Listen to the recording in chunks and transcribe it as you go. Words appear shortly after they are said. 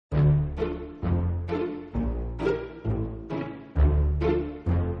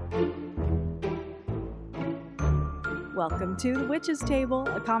Welcome to The Witch's Table,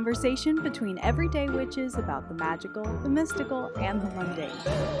 a conversation between everyday witches about the magical, the mystical, and the mundane.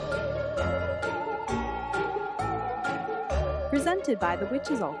 Presented by The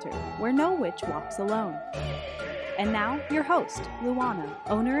Witch's Altar, where no witch walks alone. And now, your host, Luana,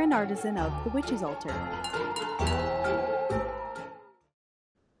 owner and artisan of The Witch's Altar.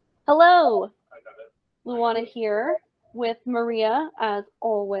 Hello, Luana here with Maria, as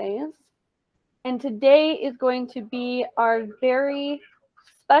always. And today is going to be our very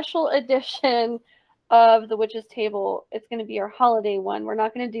special edition of The Witch's Table. It's going to be our holiday one. We're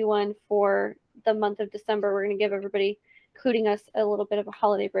not going to do one for the month of December. We're going to give everybody, including us, a little bit of a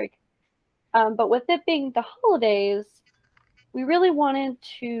holiday break. But with it being the holidays, we really wanted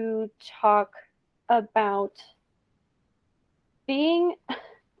to talk about being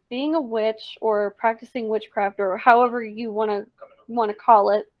a witch or practicing witchcraft, or however you want to call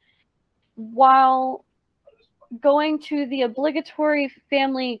it, while going to the obligatory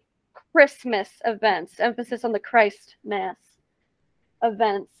family Christmas events, emphasis on the Christ Mass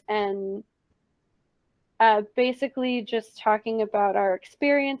events, and basically just talking about our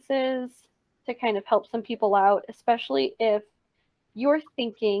experiences to kind of help some people out, especially if you're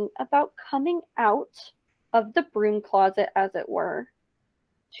thinking about coming out of the broom closet, as it were,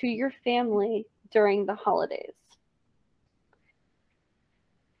 to your family during the holidays.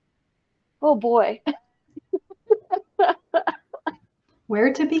 Oh boy.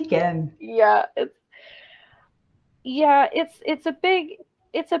 Where to begin? Yeah, it's a big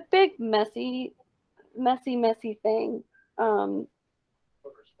messy thing. I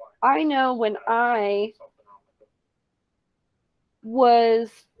know when I was,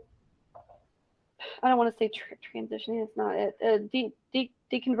 I don't want to say transitioning, it's not it.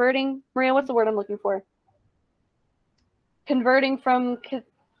 Deconverting. Maria, what's the word I'm looking for? Converting from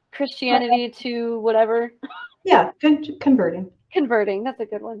Christianity to whatever. Yeah, converting. Converting, that's a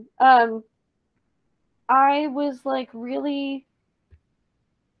good one. I was like really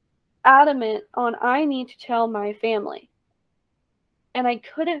adamant on I need to tell my family. And I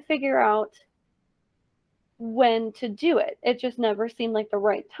couldn't figure out when to do it. It just never seemed like the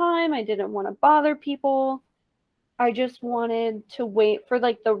right time. I didn't want to bother people. I just wanted to wait for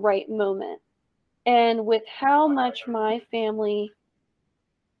like the right moment. And with how much my family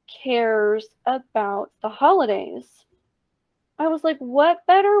cares about the holidays, I was like, what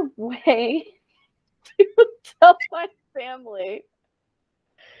better way to tell my family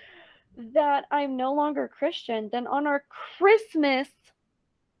that I'm no longer Christian than on our Christmas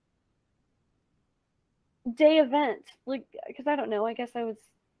Day event? Like, because I don't know, I guess I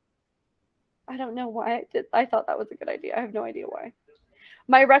don't know why I thought that was a good idea. I have no idea why.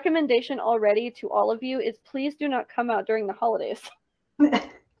 My recommendation already to all of you is please do not come out during the holidays.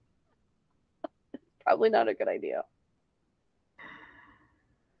 Probably not a good idea.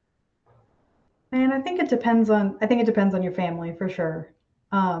 And I think it depends on your family for sure.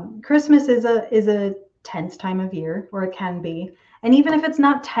 Christmas is a tense time of year, or it can be. And even if it's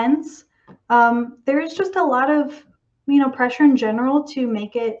not tense, there is just a lot of, pressure in general to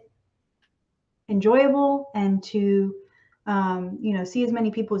make it enjoyable and to, see as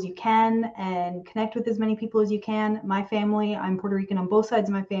many people as you can and connect with as many people as you can. My family, I'm Puerto Rican on both sides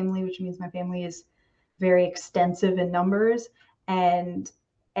of my family, which means my family is very extensive in numbers, and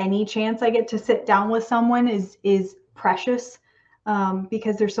any chance I get to sit down with someone is precious,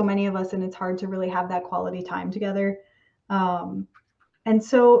 because there's so many of us and it's hard to really have that quality time together. And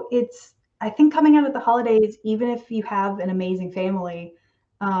so I think coming out of the holidays, even if you have an amazing family,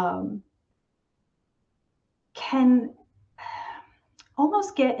 can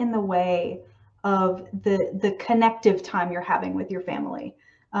almost get in the way of the connective time you're having with your family,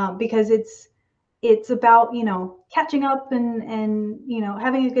 because it's about, catching up and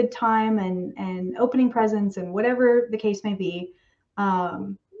having a good time and opening presents and whatever the case may be.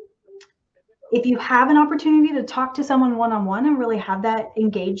 If you have an opportunity to talk to someone one-on-one and really have that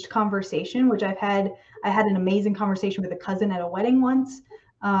engaged conversation, which I had an amazing conversation with a cousin at a wedding once,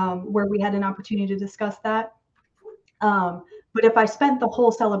 where we had an opportunity to discuss that. But if I spent the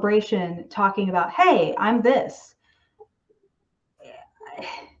whole celebration talking about, hey, I'm this,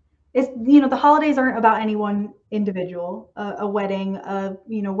 it's, the holidays aren't about any one individual. A wedding,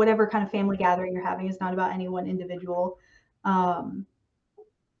 whatever kind of family gathering you're having is not about any one individual. And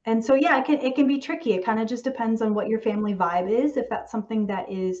so, yeah, it can be tricky. It kind of just depends on what your family vibe is, if that's something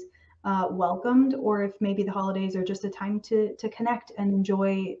that is welcomed, or if maybe the holidays are just a time to connect and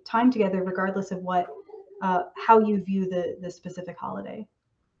enjoy time together, regardless of how you view the specific holiday.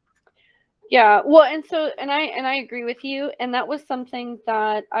 Yeah, well, and I agree with you, and that was something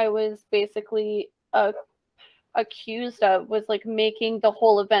that I was basically accused of was like making the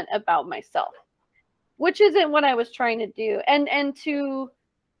whole event about myself, which isn't what I was trying to do. And to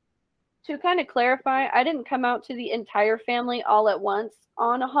kind of clarify, I didn't come out to the entire family all at once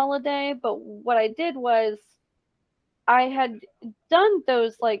on a holiday, but what I did was I had done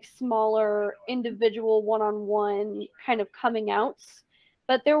those like smaller individual one-on-one kind of coming outs,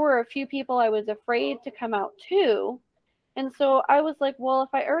 but there were a few people I was afraid to come out to. And so I was like, well, if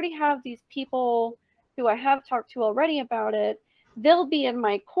I already have these people who I have talked to already about it, they'll be in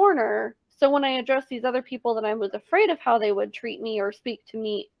my corner. So when I address these other people that I was afraid of how they would treat me or speak to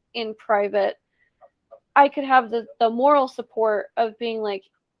me in private, I could have the moral support of being like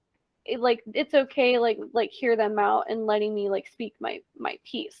it's okay, like hear them out and letting me like speak my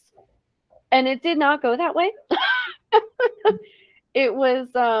piece. And it did not go that way. It was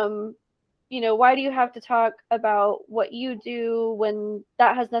why do you have to talk about what you do when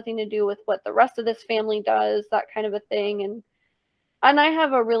that has nothing to do with what the rest of this family does, that kind of a thing. And I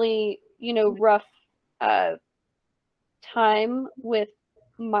have a really rough time with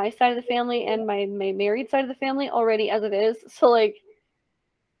my side of the family and my married side of the family already as it is. So like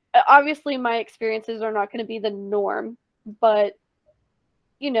obviously my experiences are not going to be the norm, but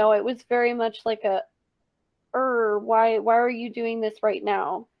it was very much like a why are you doing this right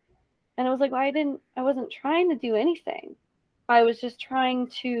now? And I was like, well, I wasn't trying to do anything. I was just trying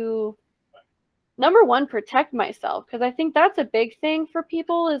to, number one, protect myself, because I think that's a big thing for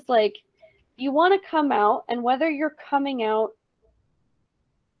people is like, you want to come out, and whether you're coming out,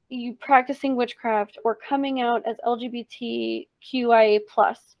 you practicing witchcraft, or coming out as LGBTQIA+,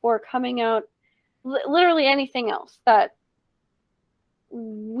 or coming out literally anything else that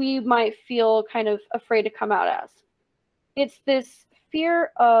we might feel kind of afraid to come out as. It's this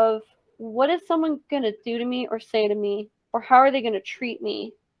fear of, what is someone going to do to me or say to me, or how are they going to treat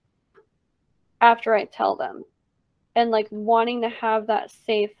me after I tell them? And like wanting to have that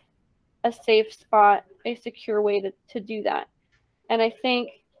a safe spot, a secure way to do that. And I think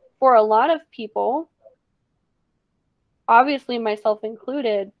for a lot of people, obviously myself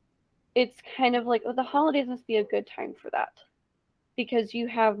included, it's kind of like, oh, the holidays must be a good time for that, because you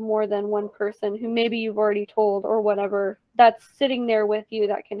have more than one person who maybe you've already told or whatever that's sitting there with you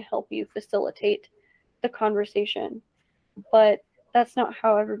that can help you facilitate the conversation. But that's not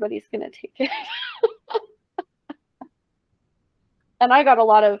how everybody's going to take it. And I got a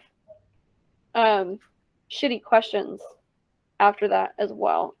lot of shitty questions after that as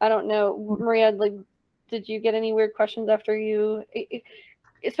well. I don't know, Maria, like, did you get any weird questions after you,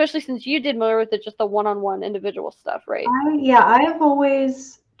 especially since you did more with just the one-on-one individual stuff, right? I have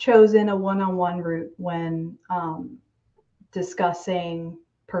always chosen a one-on-one route when discussing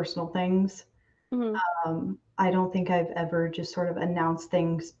personal things. Mm-hmm. I don't think I've ever just sort of announced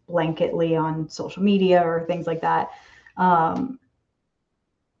things blanketly on social media or things like that.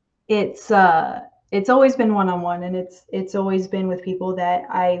 It's always been one-on-one, and it's always been with people that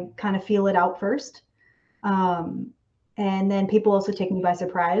I kind of feel it out first. And then people also take me by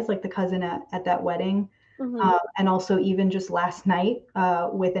surprise, like the cousin at that wedding. Mm-hmm. And also even just last night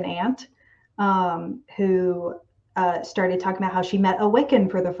with an aunt who started talking about how she met a Wiccan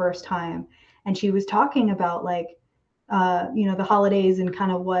for the first time. And she was talking about like, the holidays and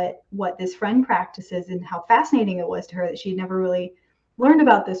kind of what this friend practices, and how fascinating it was to her that she'd never really learned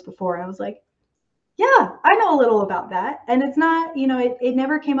about this before. And I was like, yeah, I know a little about that. And it's not, it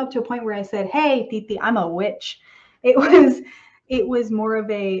never came up to a point where I said, hey, Titi, I'm a witch. It was more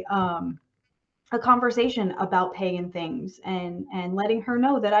of a conversation about pagan things, and letting her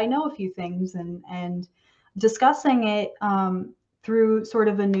know that I know a few things, and discussing it through sort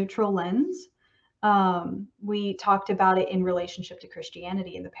of a neutral lens. We talked about it in relationship to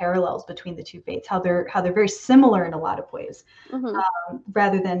Christianity and the parallels between the two faiths, how they're very similar in a lot of ways,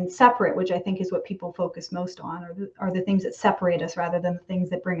 rather than separate, which I think is what people focus most on, are the things that separate us rather than the things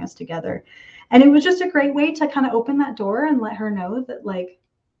that bring us together. And it was just a great way to kind of open that door and let her know that like,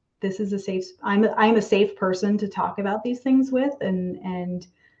 this is I'm a safe person to talk about these things with, and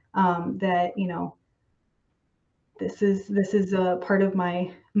that this is a part of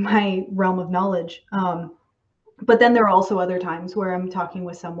my realm of knowledge. But then there are also other times where I'm talking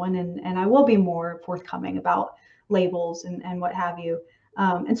with someone, and I will be more forthcoming about labels and what have you.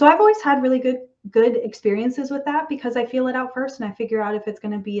 And so I've always had really good experiences with that, because I feel it out first, and I figure out if it's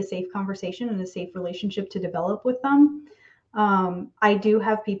going to be a safe conversation and a safe relationship to develop with them. I do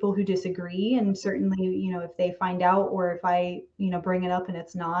have people who disagree, and certainly, if they find out, or if I, bring it up and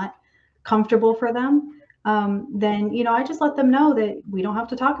it's not comfortable for them, then, I just let them know that we don't have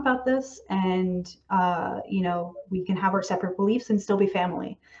to talk about this, and, we can have our separate beliefs and still be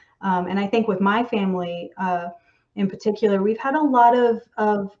family. And I think with my family in particular, we've had a lot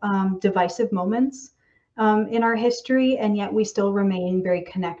of divisive moments in our history, and yet we still remain very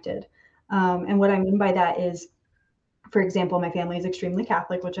connected. And what I mean by that is, for example, my family is extremely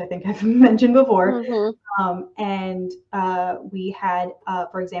Catholic, which I think I've mentioned before. And we had,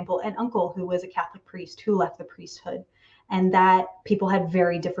 for example, an uncle who was a Catholic priest who left the priesthood, and that people had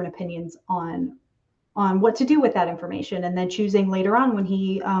very different opinions on what to do with that information. And then choosing later on, when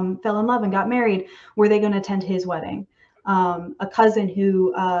he fell in love and got married, were they going to attend his wedding? A cousin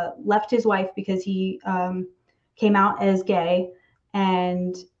who left his wife because he came out as gay,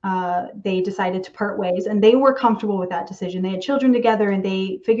 and they decided to part ways, and they were comfortable with that decision. They had children together and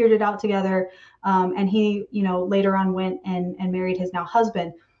they figured it out together. And he, later on went and married his now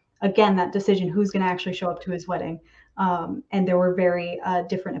husband. Again, that decision, who's going to actually show up to his wedding. And there were very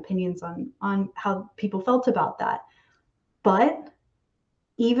different opinions on how people felt about that. But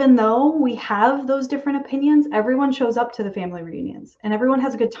even though we have those different opinions, everyone shows up to the family reunions, and everyone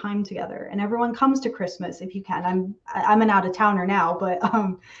has a good time together, and everyone comes to Christmas if you can. I'm an out of towner now, but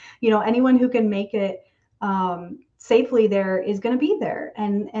anyone who can make it safely there is going to be there,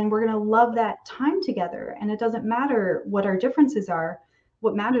 and we're going to love that time together. And it doesn't matter what our differences are.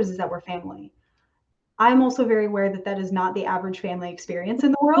 What matters is that we're family. I'm also very aware that that is not the average family experience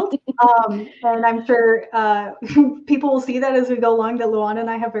in the world. And I'm sure people will see that as we go along, that Luana and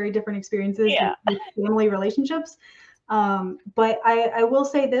I have very different experiences with family relationships. But I will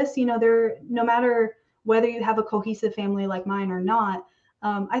say this, no matter whether you have a cohesive family like mine or not,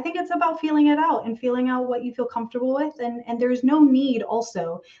 I think it's about feeling it out and feeling out what you feel comfortable with. And there's no need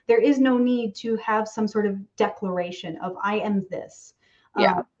also, there is no need to have some sort of declaration of I am this.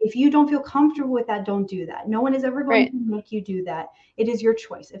 If you don't feel comfortable with that, don't do that. No one is ever going to make you do that. It is your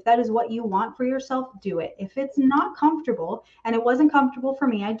choice. If that is what you want for yourself, do it. If it's not comfortable, and it wasn't comfortable for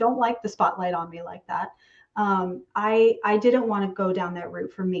me, I don't like the spotlight on me like that. I didn't want to go down that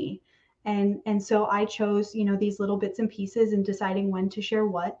route for me. And so I chose, these little bits and pieces, and deciding when to share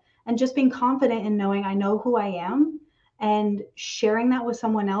what, and just being confident in knowing I know who I am, and sharing that with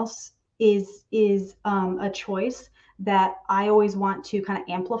someone else is a choice that I always want to kind of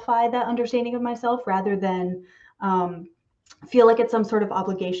amplify that understanding of myself, rather than feel like it's some sort of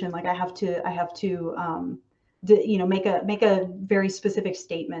obligation. Like I have to make a very specific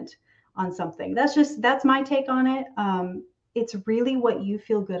statement on something. That's my take on it. It's really what you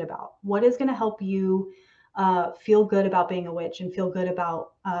feel good about. What is going to help you feel good about being a witch, and feel good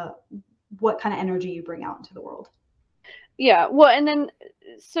about what kind of energy you bring out into the world. Yeah, well, and then,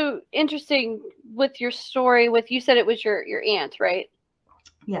 so interesting with your story, you said it was your aunt, right?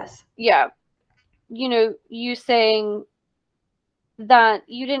 Yes. Yeah. You saying that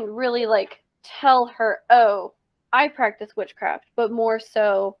you didn't really tell her, oh, I practice witchcraft, but more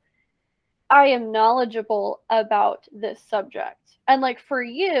so, I am knowledgeable about this subject. And for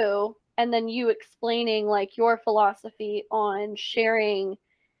you, and then you explaining your philosophy on sharing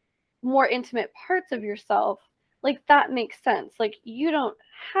more intimate parts of yourself, that makes sense. You don't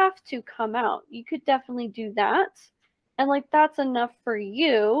have to come out. You could definitely do that. And that's enough for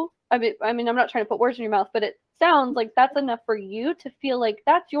you. I mean, I'm not trying to put words in your mouth, but it sounds like that's enough for you to feel like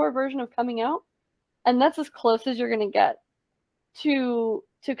that's your version of coming out. And that's as close as you're going to get to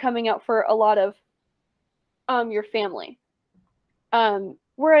coming out for a lot of your family.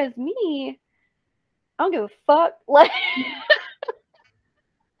 Whereas me, I don't give a fuck.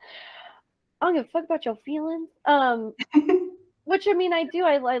 I don't give a fuck about your feelings. Which, I mean, I do.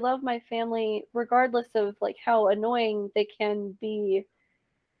 I love my family, regardless of how annoying they can be.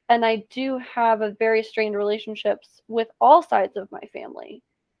 And I do have a very strained relationships with all sides of my family.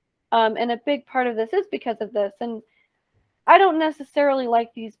 And a big part of this is because of this. And I don't necessarily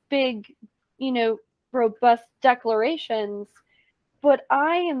like these big, robust declarations, but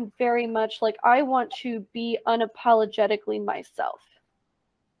I am very much I want to be unapologetically myself.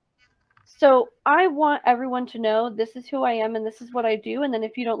 So I want everyone to know this is who I am and this is what I do. And then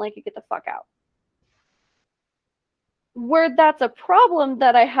if you don't like it, get the fuck out. Where that's a problem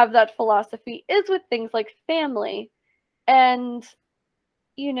that I have that philosophy is with things like family. And,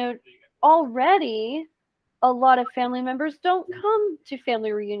 already a lot of family members don't come to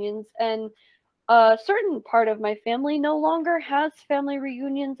family reunions. And a certain part of my family no longer has family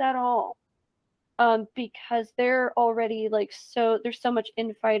reunions at all. Because they're already there's so much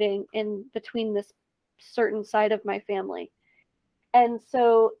infighting in between this certain side of my family. And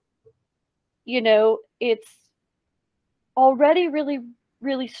so, it's already really,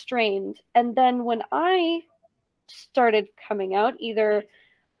 really strained. And then when I started coming out, either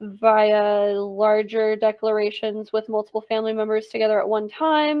via larger declarations with multiple family members together at one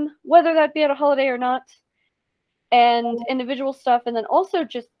time, whether that be at a holiday or not, and individual stuff, and then also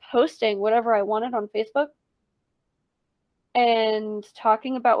just posting whatever I wanted on Facebook and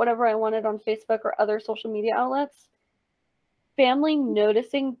talking about whatever I wanted on Facebook or other social media outlets. Family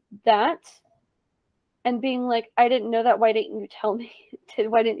noticing that and being like, I didn't know that, why didn't you tell me?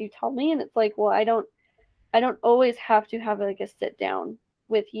 Why didn't you tell me? And it's like, well, I don't always have to have like a sit down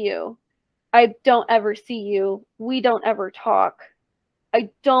with you. I don't ever see you. We don't ever talk. I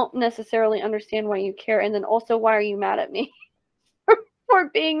don't necessarily understand why you care. And then also, why are you mad at me for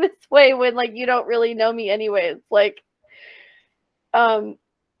being this way when like you don't really know me anyways? Like,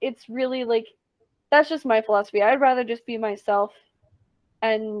 it's really like, that's just my philosophy. I'd rather just be myself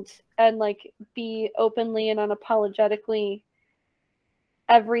and like be openly and unapologetically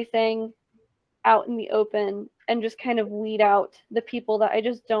everything out in the open, and just kind of weed out the people that I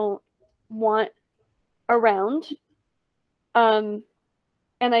just don't want around. And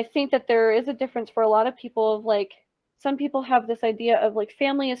I think that there is a difference for a lot of people of like, some people have this idea of like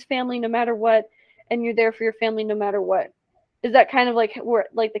family is family no matter what, and you're there for your family no matter what. Is that kind of like where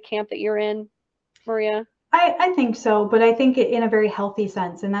like the camp that you're in, Maria? I think so, but I think in a very healthy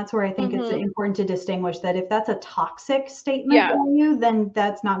sense. And that's where I think it's important to distinguish that if that's a toxic statement for you, then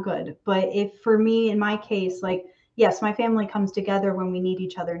that's not good. But if for me, in my case, like, yes, my family comes together when we need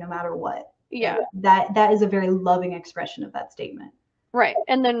each other no matter what. Yeah. That is a very loving expression of that statement. Right.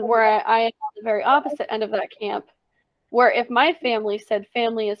 And then where I am on the very opposite end of that camp, where if my family said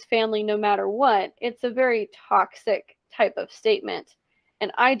family is family no matter what, it's a very toxic type of statement.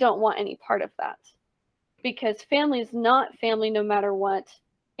 And I don't want any part of that. Because family is not family no matter what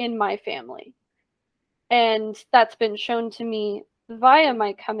in my family. And that's been shown to me via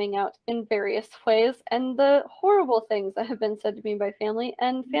my coming out in various ways, and the horrible things that have been said to me by family,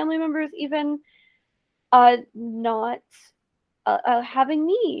 and family members even not having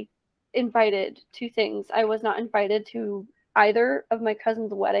me invited to things. I was not invited to either of my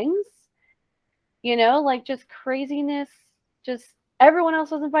cousin's weddings. You know, like just craziness. Just everyone else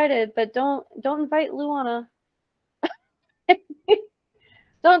was invited, but don't invite Luana.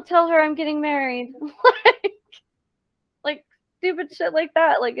 Don't tell her I'm getting married. like stupid shit like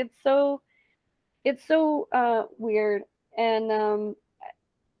that. Like it's so weird. And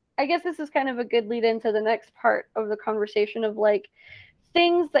I guess this is kind of a good lead into the next part of the conversation of like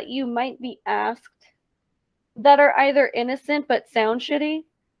things that you might be asked that are either innocent but sound shitty,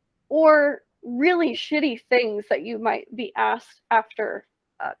 or really shitty things that you might be asked after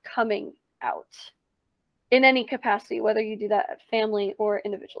coming out in any capacity, whether you do that at family or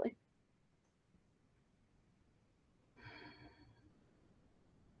individually.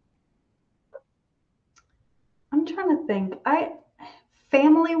 I'm trying to think.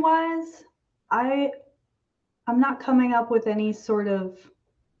 Family-wise, I'm not coming up with any sort of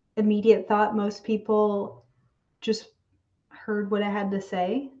immediate thought. Most people just heard what I had to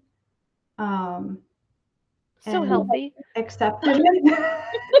say. So healthy. Accepted it.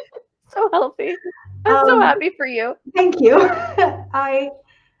 So healthy. I'm so happy for you. Thank you. I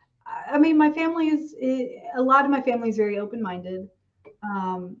mean, my family is, a lot of my family is very open-minded.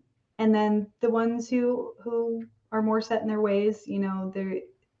 And then the ones who are more set in their ways, you know,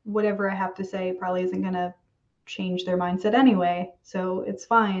 whatever I have to say probably isn't going to change their mindset anyway. So it's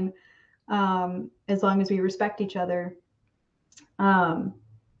fine, as long as we respect each other.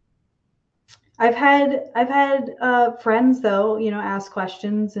 I've had friends though, you know, ask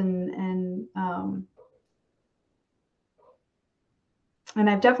questions and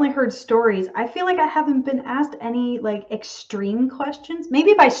I've definitely heard stories. I feel like I haven't been asked any like extreme questions,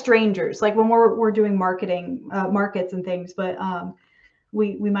 maybe by strangers, like when we're doing markets and things, but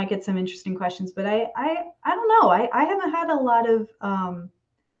we might get some interesting questions. But I don't know. I haven't had a lot of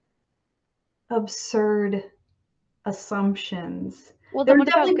absurd assumptions. Well, There then are what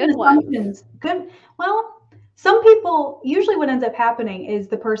about definitely good been ones? assumptions. Good. Well, some people, usually what ends up happening is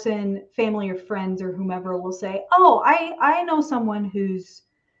the person, family or friends or whomever will say, oh, I know someone who's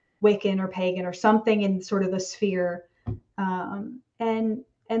Wiccan or pagan or something in sort of the sphere. And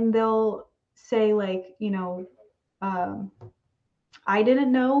they'll say like, you know, I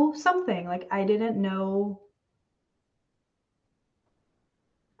didn't know something, like I didn't know,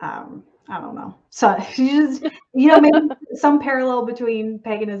 I don't know. So just, you know, maybe some parallel between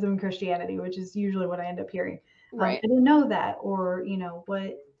paganism and Christianity, which is usually what I end up hearing. Right. I didn't know that, or you know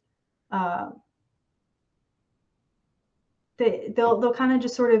what. They'll kind of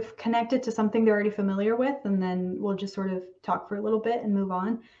just sort of connect it to something they're already familiar with, and then we'll just sort of talk for a little bit and move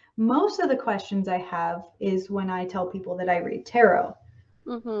on. Most of the questions I have is when I tell people that I read tarot.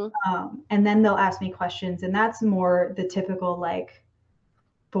 And then they'll ask me questions, and that's more the typical like,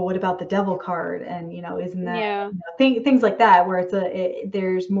 but what about the devil card? And isn't that things like that, where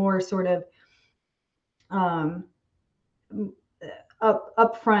there's more sort of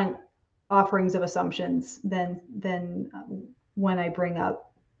upfront offerings of assumptions than when I bring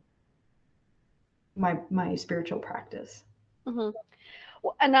up my spiritual practice.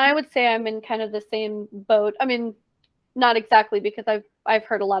 Well, and I would say I'm in kind of the same boat. I mean, not exactly, because I've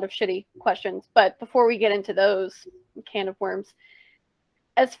heard a lot of shitty questions, but before we get into those can of worms,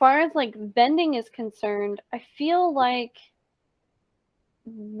 as far as like vending is concerned, I feel like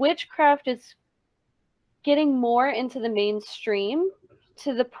witchcraft is getting more into the mainstream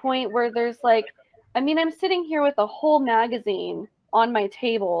to the point where there's like, I mean, I'm sitting here with a whole magazine on my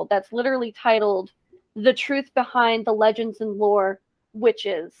table that's literally titled "The Truth Behind the Legends and Lore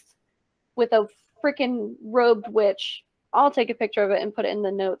Witches," with a freaking robed witch. I'll take a picture of it and put it in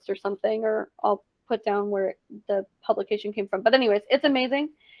the notes or something, or I'll put down where the publication came from. But anyways, it's amazing.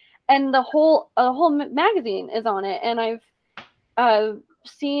 And a whole magazine is on it. And I've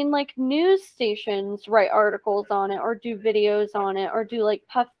seen like news stations write articles on it, or do videos on it, or do like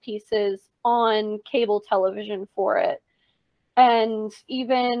puff pieces on cable television for it. And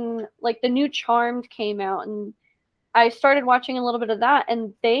even like the new Charmed came out, and I started watching a little bit of that,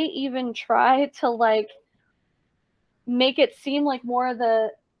 and they even try to like make it seem like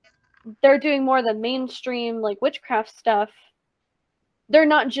they're doing more of the mainstream like witchcraft stuff. They're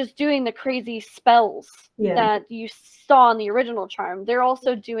not just doing the crazy spells that you saw in the original Charm. They're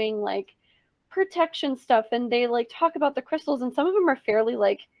also doing like protection stuff, and they like talk about the crystals, and some of them are fairly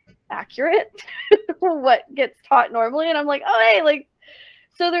like accurate for what gets taught normally. And I'm like, oh hey, like,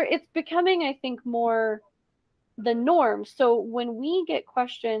 so it's becoming, I think, more the norm. So when we get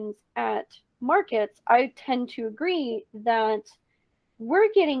questions at markets, I tend to agree that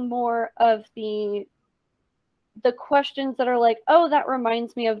we're getting more of the questions that are like, oh, that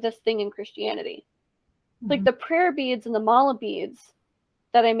reminds me of this thing in Christianity. Like the prayer beads and the mala beads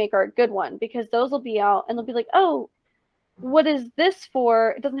that I make are a good one, because those will be out and they'll be like, oh, what is this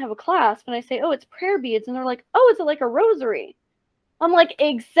for? It doesn't have a clasp. And I say, oh, it's prayer beads. And they're like, oh, is it like a rosary? I'm like,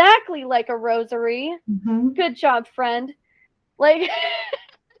 exactly like a rosary. Good job, friend. Like,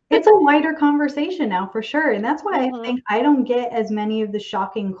 it's a wider conversation now for sure. And that's why I think I don't get as many of the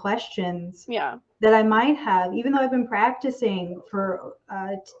shocking questions that I might have, even though I've been practicing for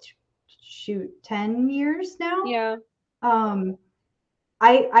 10 years now. Yeah.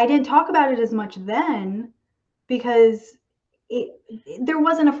 I didn't talk about it as much then, because there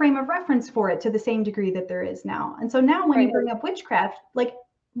wasn't a frame of reference for it to the same degree that there is now. And so now when you bring up witchcraft, like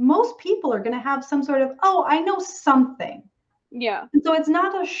most people are going to have some sort of, oh, I know something. Yeah. And so it's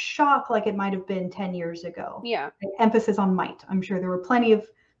not a shock like it might have been 10 years ago. Yeah. Emphasis on might. I'm sure there were plenty of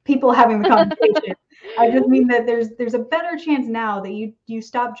people having the conversation. I just mean that there's a better chance now that you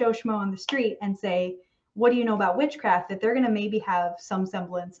stop Joe Schmo on the street and say, what do you know about witchcraft? That they're going to maybe have some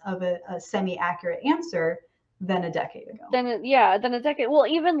semblance of a semi-accurate answer than a decade ago. Than a decade. Well,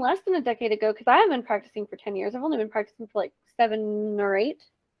 even less than a decade ago, because I haven't been practicing for 10 years. I've only been practicing for like 7 or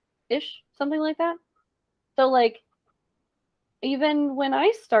 8-ish, something like that. So like, even when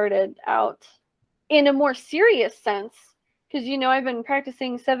I started out in a more serious sense, because I've been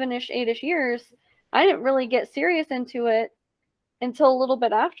practicing 7-ish, 8-ish years, I didn't really get serious into it until a little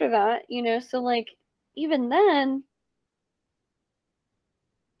bit after that, so like, even then,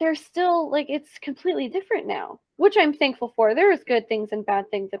 there's still like, it's completely different now, which I'm thankful for. There is good things and bad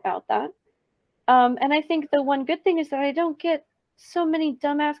things about that. And I think the one good thing is that I don't get so many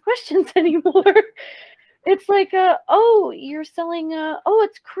dumbass questions anymore. It's like, oh, you're selling, oh,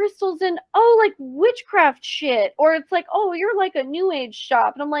 it's crystals and, oh, like witchcraft shit. Or it's like, oh, you're like a new age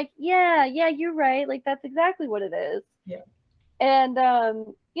shop. And I'm like, yeah, you're right. Like, that's exactly what it is. Yeah. And,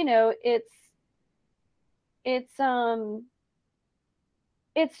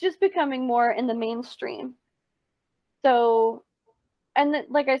 it's just becoming more in the mainstream. So, and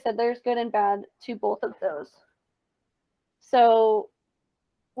like I said, there's good and bad to both of those. So,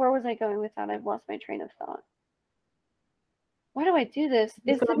 where was I going with that? I've lost my train of thought. Why do I do this?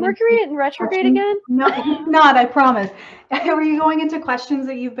 Is Mercury in retrograde again? No, not, I promise. Were you going into questions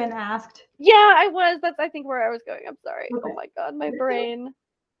that you've been asked? Yeah, I was. That's, I think, where I was going. I'm sorry. Okay. Oh my God, my brain.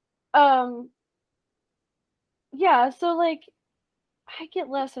 Yeah, so like, I get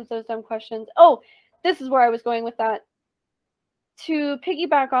less of those dumb questions. Oh, this is where I was going with that. To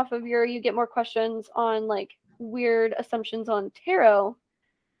piggyback off of you get more questions on like weird assumptions on tarot.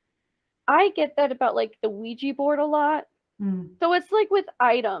 I get that about like the Ouija board a lot. Mm. So it's like with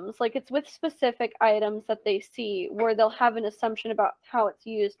items, like it's with specific items that they see where they'll have an assumption about how it's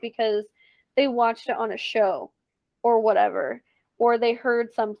used because they watched it on a show or whatever, or they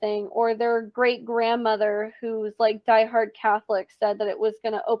heard something, or their great grandmother who's like diehard Catholic said that it was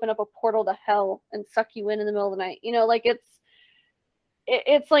going to open up a portal to hell and suck you in the middle of the night. You know, like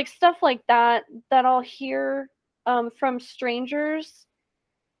it's like stuff like that that I'll hear from strangers.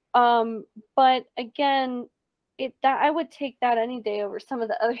 But again, that I would take that any day over some of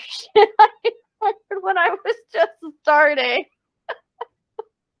the other shit I heard when I was just starting.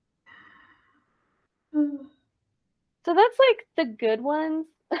 So that's like the good ones.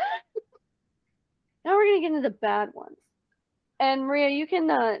 Now we're gonna get into the bad ones. And Maria, you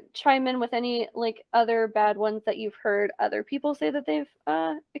can chime in with any like other bad ones that you've heard other people say that they've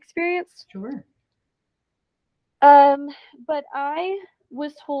experienced. Sure. But I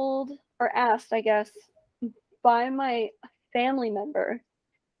was told or asked, I guess, by my family member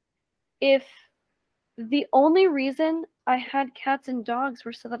if the only reason I had cats and dogs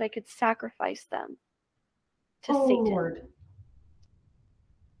were so that I could sacrifice them to Satan. Lord.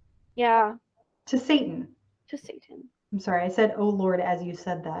 Yeah. To Satan. To Satan. I'm sorry, I said oh Lord as you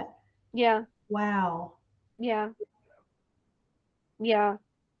said that. Yeah. Wow. Yeah. Yeah.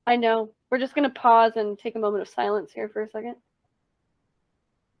 I know. We're just going to pause and take a moment of silence here for a second.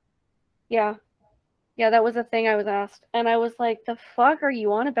 Yeah. Yeah, that was a thing I was asked. And I was like, the fuck are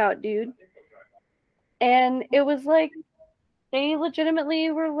you on about, dude? And it was like, they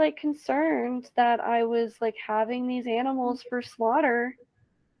legitimately were like concerned that I was like having these animals for slaughter,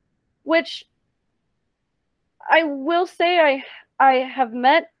 which I will say I have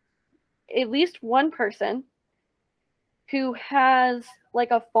met at least one person who has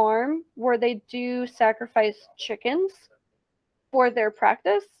like a farm where they do sacrifice chickens for their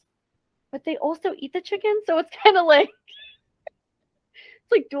practice, but they also eat the chicken, so it's kind of like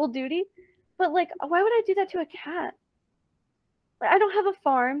it's like dual duty. But like, why would I do that to a cat? Like, I don't have a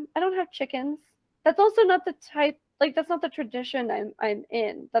farm. I don't have chickens. That's also not the type, like that's not the tradition I'm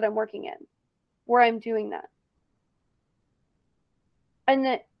in, that I'm working in, where I'm doing that. And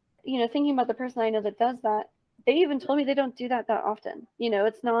that, you know, thinking about the person I know that does that, they even told me they don't do that often. You know,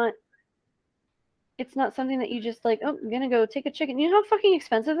 it's not something that you just like, oh, I'm gonna go take a chicken. You know how fucking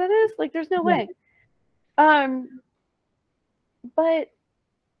expensive that is? Like, there's no way. But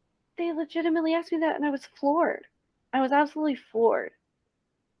they legitimately asked me that, and I was floored. I was absolutely floored.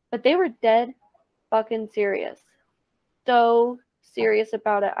 But they were dead fucking serious. So serious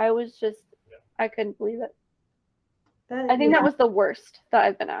about it. I couldn't believe it. I think that was the worst that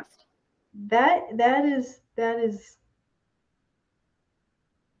I've been asked. That is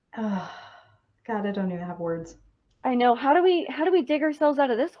God, I don't even have words. I know. How do we dig ourselves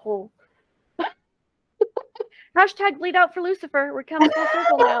out of this hole? Hashtag bleed out for Lucifer. We're coming full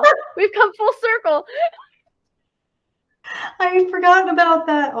circle now. We've come full circle. I had forgotten about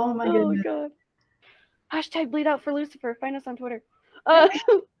that. Oh my goodness. Oh god. Hashtag bleed out for Lucifer. Find us on Twitter.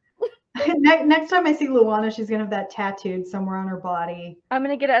 Next time I see Luana, she's gonna have that tattooed somewhere on her body. I'm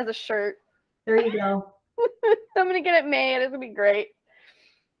gonna get it as a shirt. There you go. I'm gonna get it made. It's gonna be great.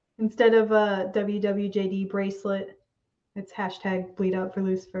 Instead of a WWJD bracelet, it's hashtag bleed out for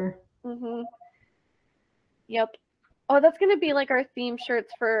Lucifer. Mm-hmm. Yep. Oh, that's gonna be like our theme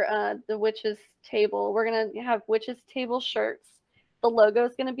shirts for the Witches Table. We're gonna have Witches Table shirts. The logo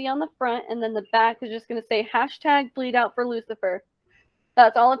is gonna be on the front, and then the back is just gonna say hashtag bleed out for Lucifer.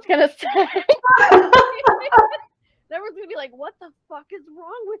 That's all it's gonna say. Everyone's gonna be like, what the fuck is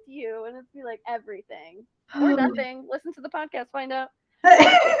wrong with you? And it's gonna be like everything. Or nothing. Listen to the podcast, find out.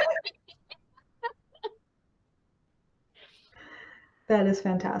 That is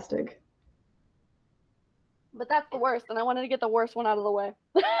fantastic. But that's the worst, and I wanted to get the worst one out of the way.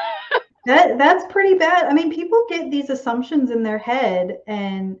 That's pretty bad. I mean, people get these assumptions in their head,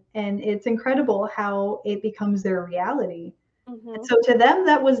 and it's incredible how it becomes their reality. Mm-hmm. And so to them,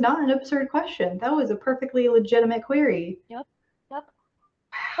 that was not an absurd question. That was a perfectly legitimate query. Yep.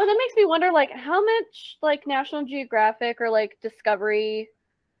 Well, that makes me wonder, like, how much, like, National Geographic or, like, Discovery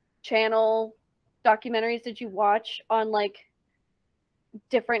Channel documentaries did you watch on, like,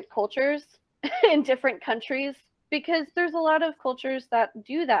 different cultures in different countries? Because there's a lot of cultures that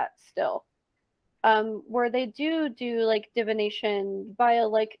do that still, where they do like divination via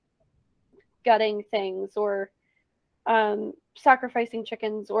like gutting things or sacrificing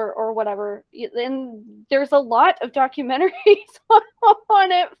chickens or whatever. And there's a lot of documentaries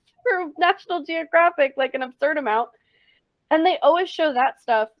on it for National Geographic, like an absurd amount. And they always show that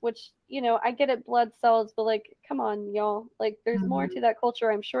stuff, which, you know, I get it, blood cells, but like, come on, y'all. Like, there's more to that culture,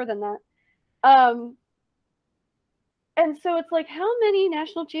 I'm sure, than that. And so it's like, how many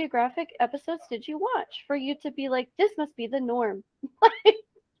National Geographic episodes did you watch for you to be like, this must be the norm? Like,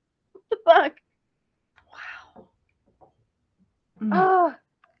 what the fuck? Wow. Oh,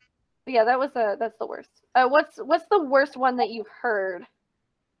 yeah, that's the worst. What's the worst one that you've heard?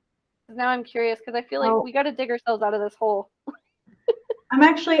 Now I'm curious because I feel like we got to dig ourselves out of this hole. I'm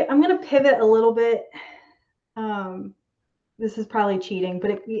going to pivot a little bit. This is probably cheating,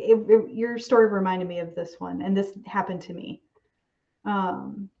 but your story reminded me of this one, and this happened to me.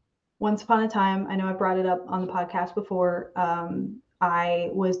 Once upon a time, I know I brought it up on the podcast before. I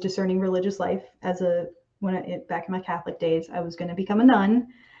was discerning religious life back in my Catholic days. I was going to become a nun,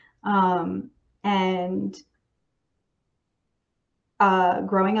 and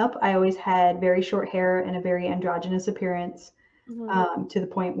growing up, I always had very short hair and a very androgynous appearance, to the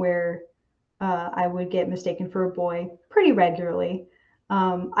point where I would get mistaken for a boy pretty regularly.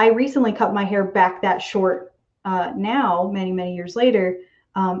 I recently cut my hair back that short now, many, many years later,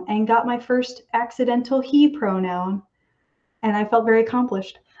 and got my first accidental he pronoun, and I felt very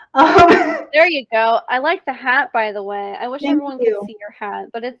accomplished. There you go. I like the hat, by the way. I wish everyone could see your hat,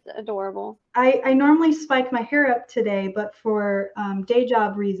 but it's adorable. I normally spike my hair up today, but for day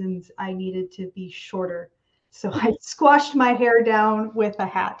job reasons, I needed to be shorter. So I squashed my hair down with a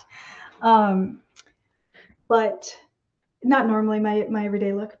hat. But not normally my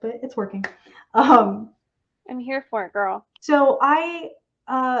everyday look, but it's working. I'm here for it, girl. So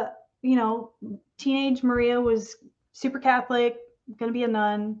teenage Maria was super Catholic, gonna be a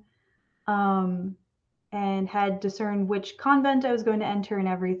nun, and had discerned which convent I was going to enter and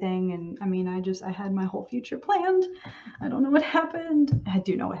everything. And I mean, I had my whole future planned. I don't know what happened. I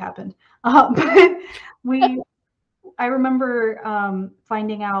do know what happened. But I remember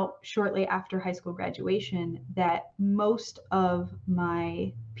finding out shortly after high school graduation that most of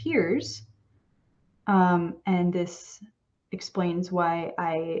my peers, and this explains why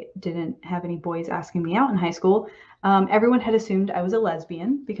I didn't have any boys asking me out in high school, everyone had assumed I was a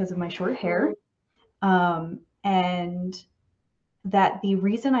lesbian because of my short hair, and that the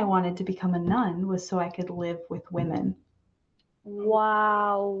reason I wanted to become a nun was so I could live with women.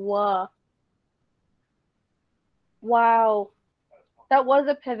 Wow. That was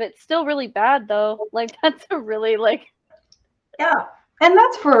a pivot. Still really bad, though. Like, that's a really, Yeah. And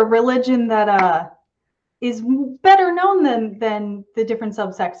that's for a religion that is better known than the different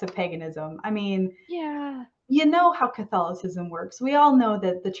subsects of paganism. I mean, yeah. You know how Catholicism works. We all know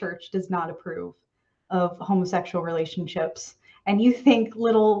that the church does not approve of homosexual relationships. And you think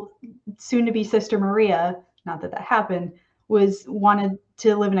little soon-to-be Sister Maria, not that happened, wanted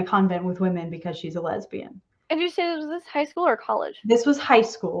to live in a convent with women because she's a lesbian. And you say, was this high school or college? This was high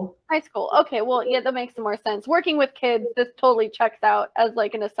school. High school. Okay, well, yeah, that makes more sense. Working with kids, this totally checks out as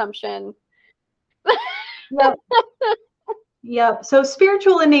like an assumption. Yep. Yep. So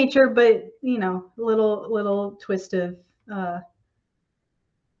spiritual in nature, but little twist of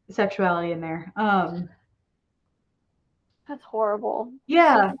sexuality in there. That's horrible.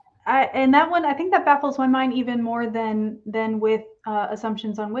 Yeah. And that one, I think that baffles my mind even more than with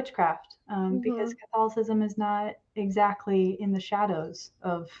assumptions on witchcraft, because Catholicism is not exactly in the shadows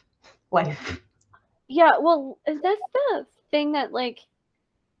of life. Yeah, well, that's the thing that, like,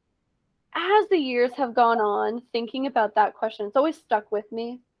 as the years have gone on, thinking about that question, it's always stuck with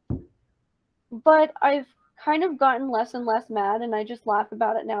me. But I've kind of gotten less and less mad, and I just laugh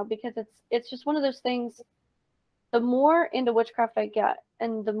about it now because it's just one of those things. The more into witchcraft I get,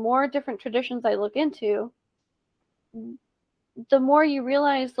 and the more different traditions I look into, the more you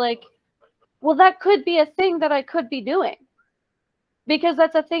realize, like, well, that could be a thing that I could be doing. Because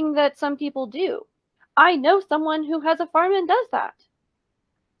that's a thing that some people do. I know someone who has a farm and does that.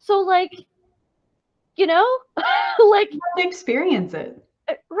 So, like, like, you have to experience it.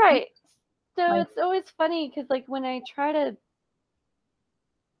 Right. So it's always funny because, like, when I try to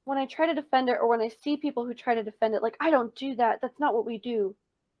defend it, or when I see people who try to defend it, like, I don't do that. That's not what we do.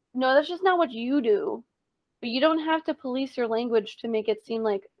 No, that's just not what you do. But you don't have to police your language to make it seem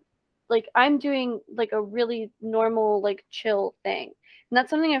like I'm doing, like, a really normal, like, chill thing. And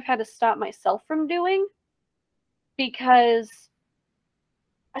that's something I've had to stop myself from doing, because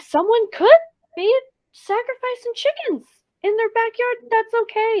someone could be sacrificing chickens in their backyard. That's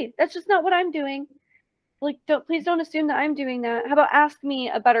okay. That's just not what I'm doing. Like, please don't assume that I'm doing that. How about ask me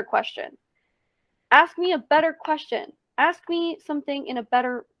a better question? Ask me a better question. Ask me something in a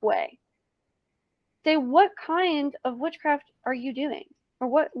better way. Say, what kind of witchcraft are you doing? Or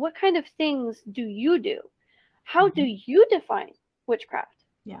what kind of things do you do? How do you define witchcraft?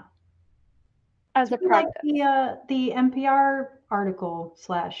 Yeah. As a practice. Like the NPR article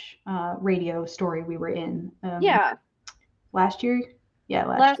 / radio story we were in. Yeah. last year. Yeah,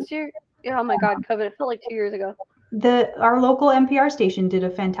 Last year? Oh my God, COVID. It felt like 2 years ago. Our local NPR station did a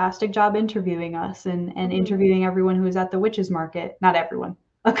fantastic job interviewing us and interviewing everyone who was at the witches market. Not everyone,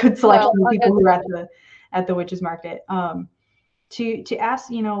 a good selection of people who were at the witches market. To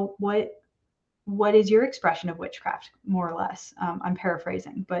ask, what is your expression of witchcraft, more or less. I'm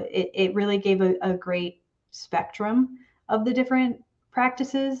paraphrasing, but it really gave a great spectrum of the different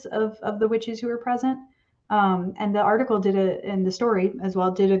practices of the witches who were present. And the article and the story as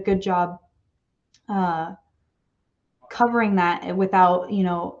well did a good job covering that without,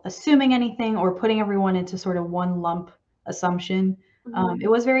 assuming anything or putting everyone into sort of one lump assumption. It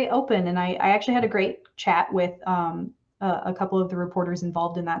was very open, and I actually had a great chat with a couple of the reporters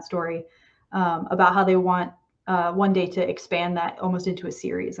involved in that story about how they want one day to expand that almost into a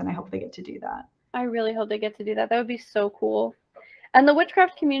series, and I hope they get to do that. I really hope they get to do that. That would be so cool. And the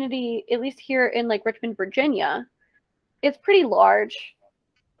witchcraft community, at least here in like Richmond, Virginia, it's pretty large.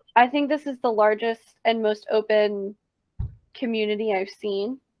 I think this is the largest and most open community I've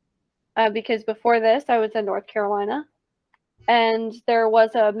seen, because before this I was in North Carolina, and there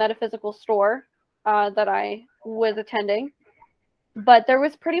was a metaphysical store that I was attending, but there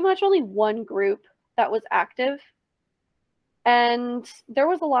was pretty much only one group that was active, and there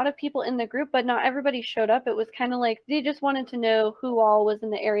was a lot of people in the group, but not everybody showed up. It was kind of like they just wanted to know who all was in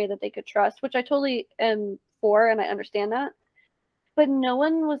the area that they could trust, which I totally am for, and I understand that, but no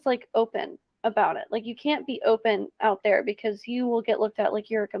one was like open about it. Like, you can't be open out there because you will get looked at like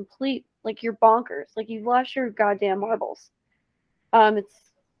you're a complete, like you're bonkers, like you've lost your goddamn marbles. It's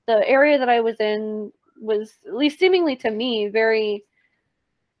the area that I was in was, at least seemingly to me, very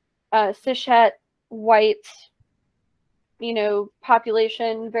cishet, white,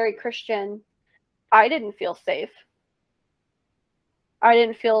 population, very Christian. I didn't feel safe. I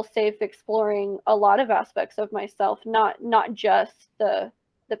didn't feel safe exploring a lot of aspects of myself, not just the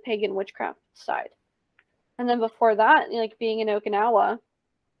pagan witchcraft side. And then before that, like being in Okinawa,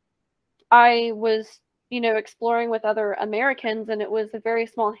 I was, exploring with other Americans, and it was a very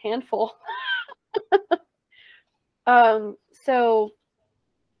small handful. So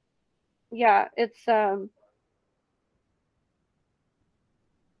yeah, it's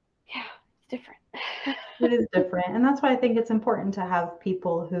different. It is different, and that's why I think it's important to have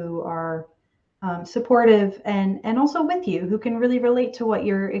people who are supportive and also with you, who can really relate to what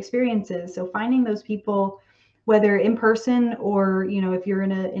your experience is. So finding those people, whether in person or if you're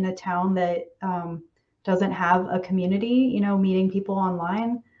in a town that doesn't have a community, meeting people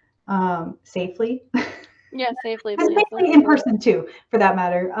online safely. Yeah, safely. Safely in person too, for that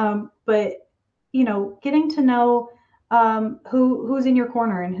matter. But getting to know who's in your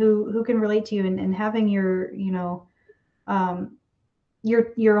corner and who can relate to you, and having your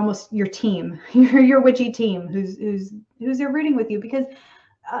your almost your team, your witchy team, who's you're rooting with you, because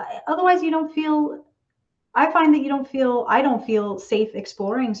otherwise you don't feel. I find that I don't feel safe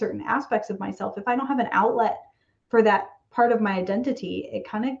exploring certain aspects of myself if I don't have an outlet for that part of my identity. It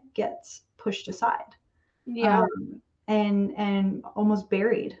kind of gets pushed aside. Yeah. And almost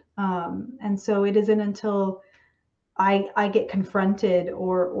buried. And so it isn't until I get confronted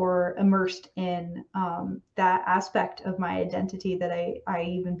or immersed in that aspect of my identity that I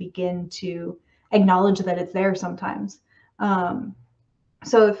even begin to acknowledge that it's there sometimes.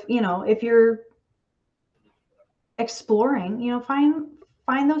 So if you're exploring,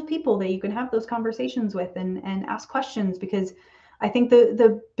 find those people that you can have those conversations with and ask questions, because I think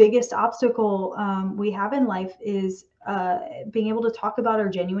the biggest obstacle we have in life is being able to talk about our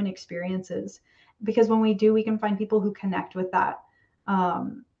genuine experiences, because when we do, we can find people who connect with that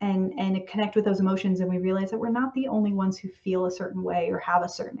and connect with those emotions, and we realize that we're not the only ones who feel a certain way or have a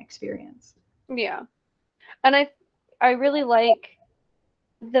certain experience. Yeah. And I really like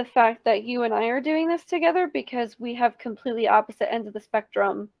the fact that you and I are doing this together, because we have completely opposite ends of the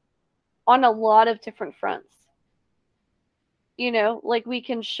spectrum on a lot of different fronts. Like, we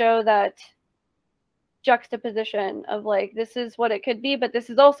can show that juxtaposition of like, this is what it could be, but this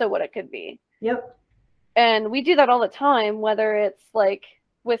is also what it could be. Yep. And we do that all the time, whether it's like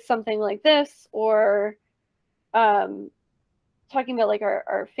with something like this, or talking about like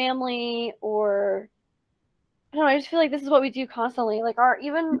our family, or I don't know, I just feel like this is what we do constantly. Like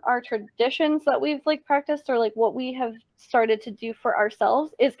even our traditions that we've like practiced, or like what we have started to do for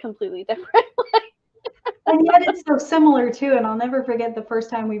ourselves, is completely different. And yet it's so similar too. And I'll never forget the first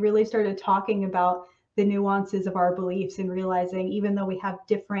time we really started talking about the nuances of our beliefs, and realizing even though we have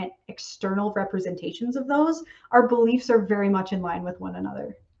different external representations of those, our beliefs are very much in line with one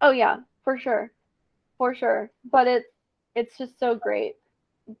another. Oh yeah, for sure. For sure. But it's just so great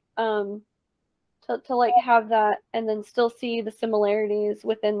to to like have that and then still see the similarities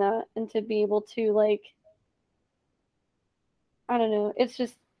within that, and to be able to like, I don't know, it's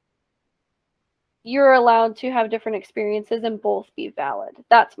just, you're allowed to have different experiences and both be valid.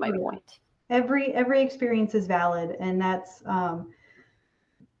 That's my point. Every experience is valid, and that's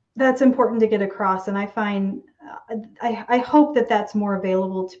important to get across. And I find I hope that that's more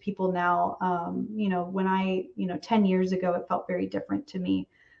available to people now. When 10 years ago, it felt very different to me.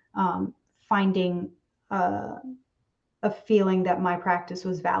 Finding a feeling that my practice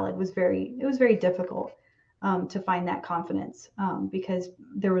was valid was very difficult to find that confidence, because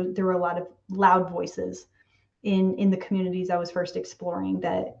there were a lot of loud voices in the communities I was first exploring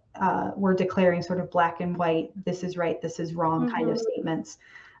that were declaring sort of black and white, this is right, this is wrong kind of statements.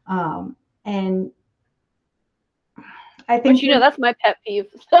 And I think that's my pet peeve.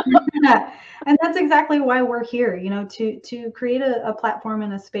 Yeah, and that's exactly why we're here, to create a platform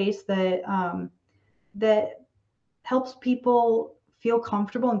and a space that helps people feel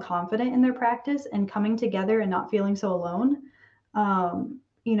comfortable and confident in their practice and coming together and not feeling so alone.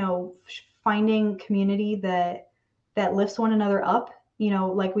 Finding community that lifts one another up.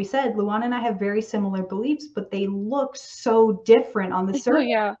 Like we said, Luana and I have very similar beliefs, but they look so different on the surface.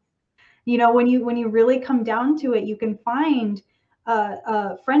 Yeah. When you really come down to it, you can find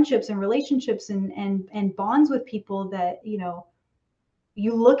friendships and relationships and bonds with people that,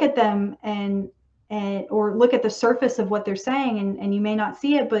 you look at them and or look at the surface of what they're saying, and you may not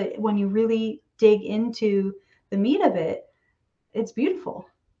see it, but when you really dig into the meat of it, it's beautiful.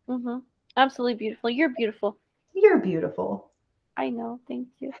 Mm-hmm. Absolutely beautiful. You're beautiful. You're beautiful. I know. Thank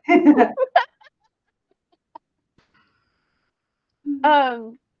you.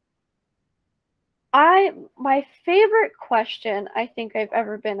 My favorite question I think I've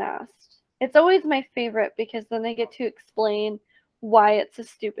ever been asked. It's always my favorite because then I get to explain why it's a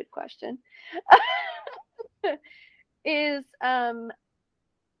stupid question. Is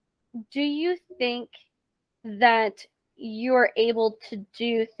do you think that you're able to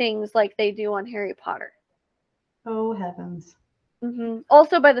do things like they do on Harry Potter? Oh heavens. Mm-hmm.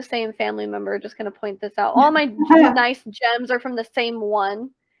 Also by the same family member, just going to point this out. All my nice gems are from the same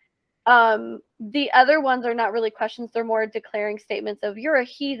one. The other ones are not really questions. They're more declaring statements of, you're a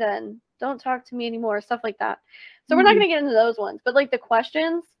heathen, don't talk to me anymore, stuff like that. So we're not going to get into those ones. But like the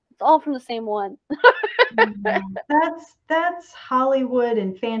questions, it's all from the same one. That's Hollywood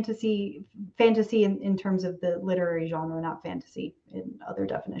and fantasy in terms of the literary genre, not fantasy in other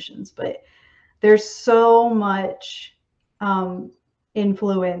definitions. But there's so much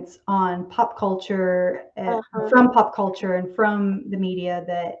influence on pop culture, from pop culture and from the media,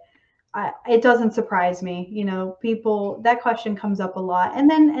 that it doesn't surprise me. People, that question comes up a lot, and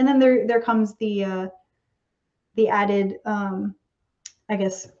then there comes the added, I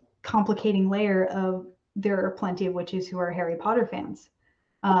guess, complicating layer of, there are plenty of witches who are Harry Potter fans.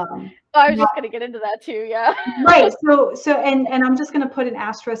 I was just going to get into that too, yeah. Right. So and I'm just going to put an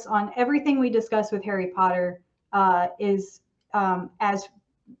asterisk on everything we discuss with Harry Potter is as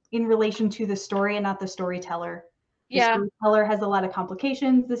in relation to the story and not the storyteller. The storyteller has a lot of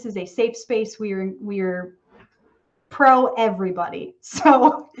complications. This is a safe space. We're pro everybody.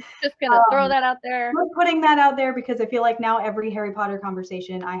 So just going to throw that out there. We're putting that out there because I feel like now every Harry Potter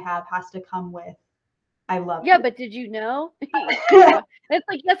conversation I have has to come with, I love you. But did you know? It's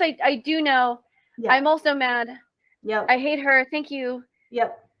like, yes, I do know. Yeah. I'm also mad. Yep. I hate her. Thank you.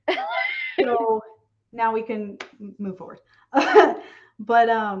 Yep. So now we can move forward.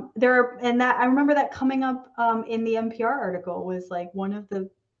 But there are, and that I remember that coming up in the NPR article was like one of the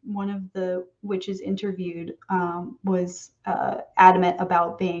witches interviewed was adamant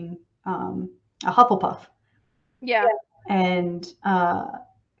about being a Hufflepuff. Yeah. And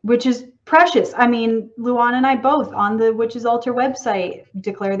which is precious. I mean, Luana and I both on the Witches Altar website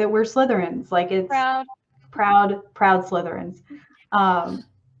declare that we're Slytherins. Like, it's proud Slytherins.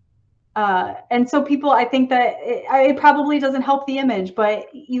 And so people, I think that it probably doesn't help the image,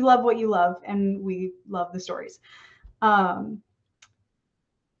 but you love what you love, and we love the stories.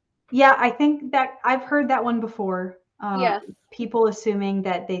 Yeah, I think that I've heard that one before. Yes. People assuming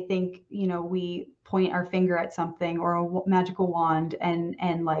that they think, we point our finger at something or a magical wand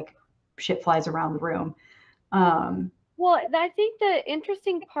and like shit flies around the room. Well, I think the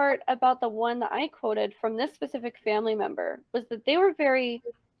interesting part about the one that I quoted from this specific family member was that they were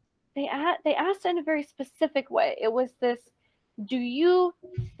they asked in a very specific way. It was this, do you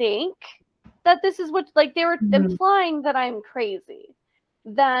think that this is what, like, they were implying that I'm crazy,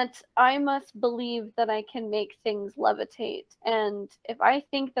 that I must believe that I can make things levitate. And if I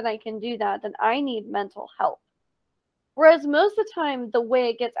think that I can do that, then I need mental help. Whereas most of the time, the way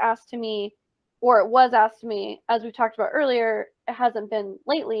it gets asked to me or it was asked me, as we talked about earlier, it hasn't been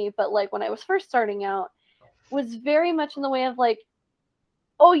lately, but like when I was first starting out, was very much in the way of like,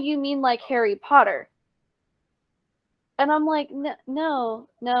 oh, you mean like Harry Potter? And I'm like, no,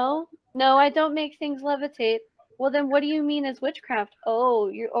 I don't make things levitate. Well, then what do you mean as witchcraft? Oh,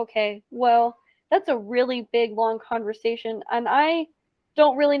 you're okay. Well, that's a really big, long conversation. And I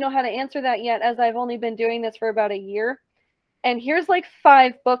don't really know how to answer that yet, as I've only been doing this for about a year. And here's like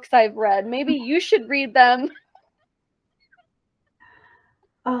 5 books I've read. Maybe you should read them.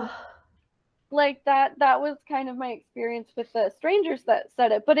 Like that was kind of my experience with the strangers that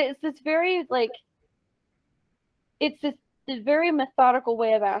said it. But it's this very like, it's this very methodical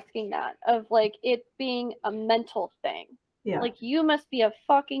way of asking that, of like it being a mental thing. Yeah. Like you must be a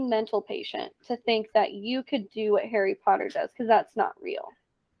fucking mental patient to think that you could do what Harry Potter does, because that's not real.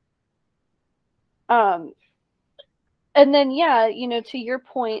 And then yeah, you know, to your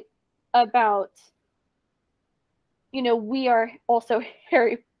point about, you know, we are also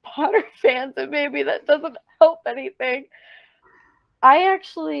Harry Potter fans, and maybe that doesn't help anything. I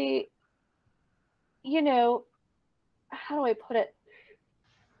actually, you know, how do I put it?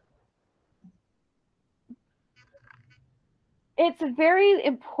 It's a very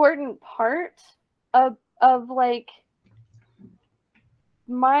important part of like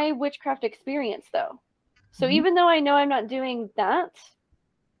my witchcraft experience, though. So even though I know I'm not doing that,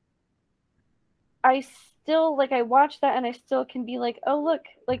 I still like, I watch that and I still can be like, oh look,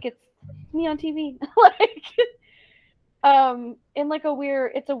 like it's me on TV. Like in like a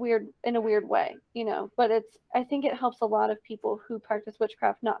weird, it's a weird, in a weird way, you know, but it's, I think it helps a lot of people who practice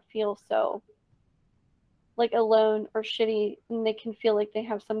witchcraft not feel so like alone or shitty, and they can feel like they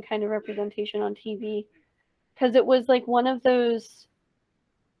have some kind of representation on TV. Because it was like one of those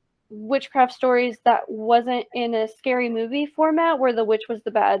witchcraft stories that wasn't in a scary movie format where the witch was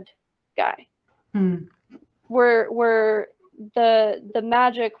the bad guy. Where the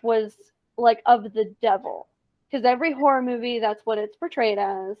magic was like of the devil. Because every horror movie, that's what it's portrayed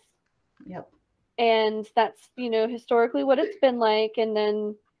as. Yep. And that's, you know, historically what it's been like. And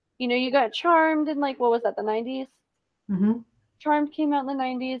then, you know, you got Charmed in like, what was that, the 90s? Charmed came out in the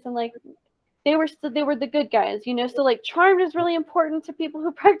 90s, and like they were the good guys, you know. So like Charmed is really important to people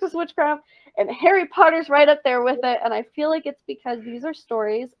who practice witchcraft, and Harry Potter's right up there with it. And I feel like it's because these are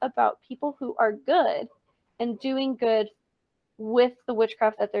stories about people who are good and doing good with the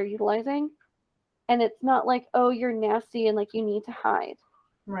witchcraft that they're utilizing. And it's not like, oh, you're nasty and like you need to hide.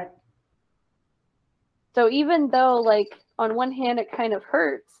 Right. So even though like on one hand it kind of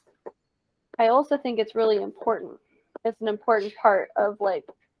hurts, I also think it's really important. It's an important part of like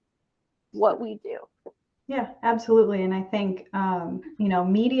what we do. Yeah, absolutely. And I think, you know,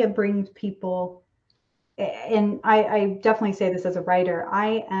 media brings people, and I definitely say this as a writer,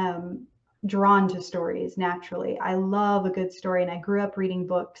 I am drawn to stories naturally. I love a good story, and I grew up reading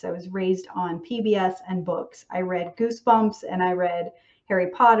books. I was raised on PBS and books. I read Goosebumps, and I read Harry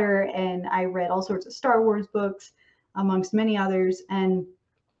Potter, and I read all sorts of Star Wars books, amongst many others. And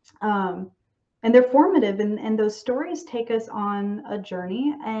they're formative, and those stories take us on a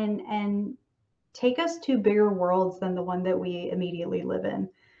journey and take us to bigger worlds than the one that we immediately live in.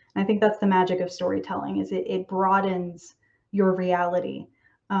 And I think that's the magic of storytelling, is it broadens your reality.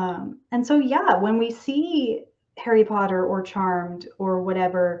 And so, yeah, when we see Harry Potter or Charmed or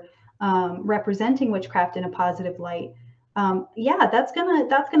whatever representing witchcraft in a positive light, yeah, that's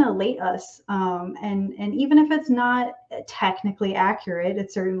gonna elate us. And even if it's not technically accurate,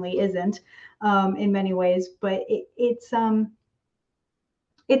 it certainly isn't in many ways, but it's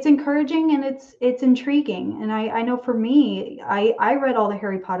encouraging, and it's intriguing. And I know for me, I read all the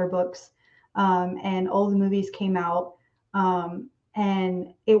Harry Potter books, and all the movies came out.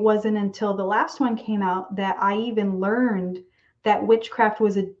 And it wasn't until the last one came out that I even learned that witchcraft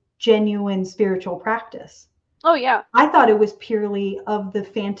was a genuine spiritual practice. Oh yeah. I thought it was purely of the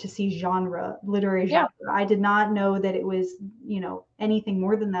fantasy genre, literary genre. Yeah. I did not know that it was, you know, anything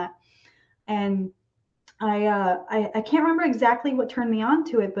more than that. And I can't remember exactly what turned me on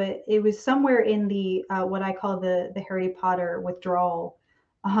to it, but it was somewhere in the what I call the Harry Potter withdrawal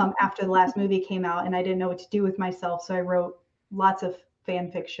after the last movie came out, and I didn't know what to do with myself, so I wrote lots of fan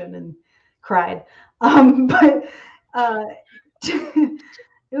fiction and cried. But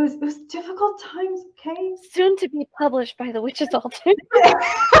it was difficult times. Okay, soon to be published by the Witches Altar.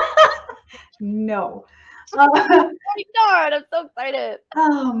 No. Oh my God, I'm so excited.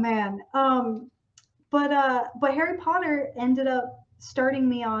 Oh man. But Harry Potter ended up starting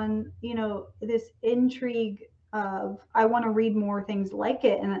me on, you know, this intrigue of I want to read more things like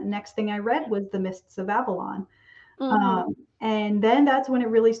it. And the next thing I read was The Mists of Avalon. And then that's when it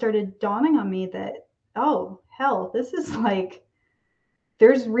really started dawning on me that, oh, hell, this is like,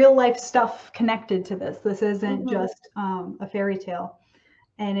 there's real life stuff connected to this. This isn't just a fairy tale.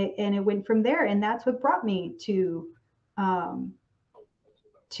 And it went from there. And that's what brought me to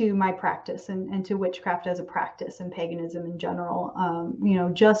my practice and to witchcraft as a practice and paganism in general. You know,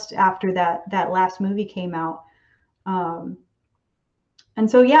 just after that last movie came out. And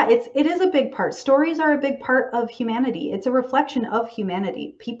so, yeah, it is a big part. Stories are a big part of humanity. It's a reflection of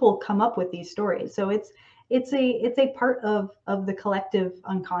humanity. People come up with these stories. So it's a part of the collective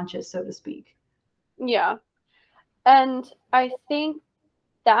unconscious, so to speak. Yeah. And I think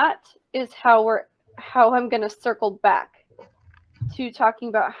that is how I'm going to circle back to talking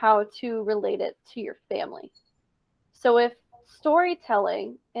about how to relate it to your family. So if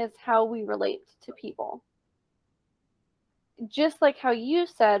storytelling is how we relate to people, just like how you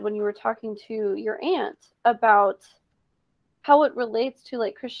said when you were talking to your aunt about how it relates to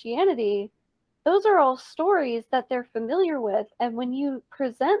like Christianity, those are all stories that they're familiar with. And when you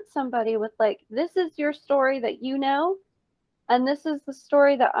present somebody with like, this is your story that you know, and this is the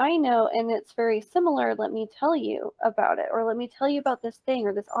story that I know, and it's very similar, let me tell you about it, or let me tell you about this thing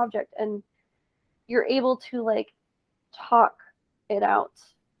or this object, and you're able to like talk it out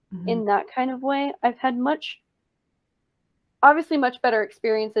in that kind of way. I've had obviously much better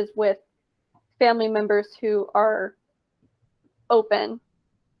experiences with family members who are open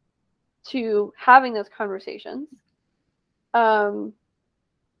to having those conversations. But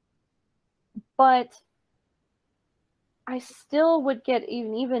I still would get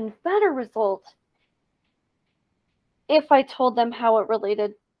an even better result if I told them how it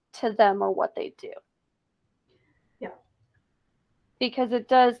related to them or what they do. Yeah. Because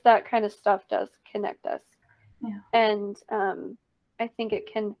that kind of stuff does connect us. Yeah. And I think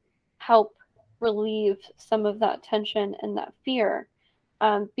it can help relieve some of that tension and that fear.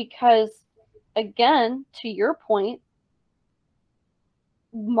 Because, again, to your point,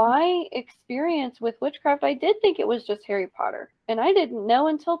 my experience with witchcraft, I did think it was just Harry Potter. And I didn't know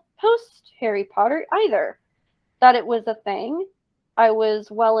until post Harry Potter either that it was a thing. I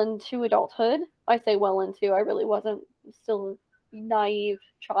was well into adulthood. I say well into, I really wasn't, still a naive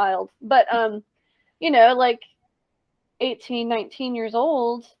child. But, you know, like 18, 19 years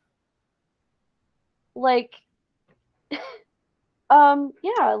old, like,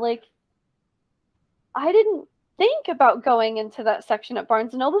 yeah, like, I didn't think about going into that section at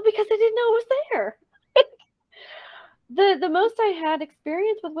Barnes & Noble because I didn't know it was there. The most I had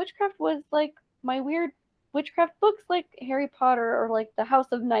experience with witchcraft was like my weird witchcraft books like Harry Potter or like The House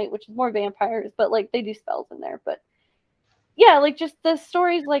of Night, which is more vampires, but like they do spells in there. But yeah, like just the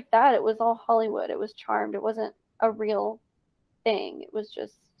stories like that, it was all Hollywood. It was charmed. It wasn't a real thing. It was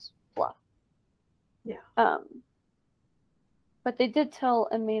just fluff. Yeah. But they did tell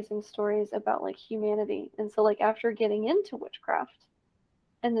amazing stories about like humanity. And so like after getting into witchcraft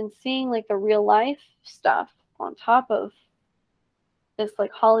and then seeing like the real life stuff on top of this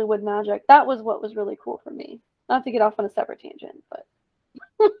like Hollywood magic, that was what was really cool for me. Not to get off on a separate tangent, but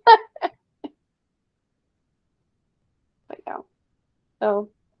but yeah. So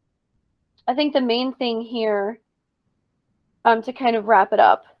I think the main thing here, to kind of wrap it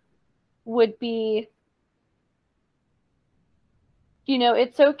up, would be, you know,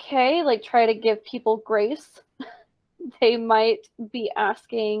 it's okay, like try to give people grace. They might be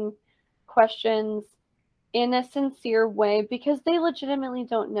asking questions in a sincere way because they legitimately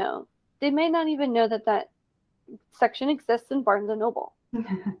don't know. They may not even know that section exists in Barnes & Noble.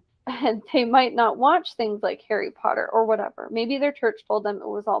 And they might not watch things like Harry Potter or whatever. Maybe their church told them it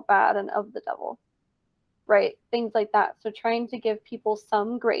was all bad and of the devil, right? Things like that. So trying to give people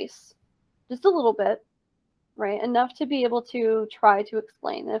some grace, just a little bit, right? Enough to be able to try to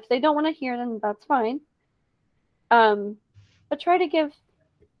explain. And if they don't want to hear, then that's fine. But try to give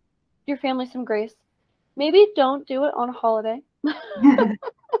your family some grace. Maybe don't do it on a holiday.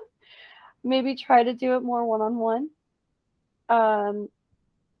 Maybe try to do it more one-on-one.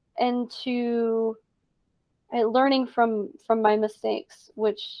 And to learning from my mistakes,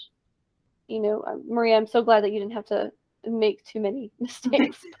 which, you know, Maria, I'm so glad that you didn't have to make too many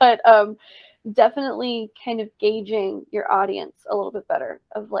mistakes, but definitely kind of gauging your audience a little bit better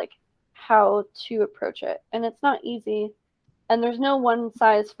of like how to approach it. And it's not easy. And there's no one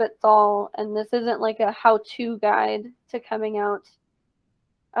size fits all. And this isn't like a how-to guide to coming out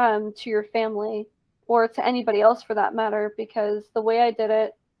to your family or to anybody else for that matter, because the way I did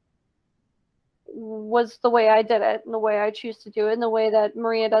it was the way I did it and the way I choose to do it and the way that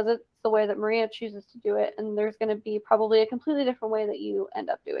Maria does it, the way that Maria chooses to do it. And there's going to be probably a completely different way that you end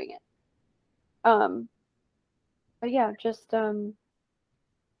up doing it. yeah, just kind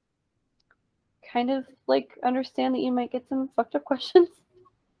of like understand that you might get some fucked up questions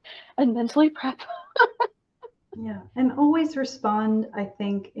and mentally prep. Yeah. And always respond, I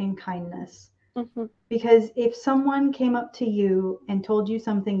think, in kindness. Mm-hmm. Because if someone came up to you and told you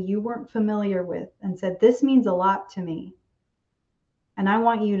something you weren't familiar with and said, "This means a lot to me, and I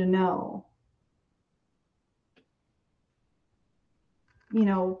want you to know," you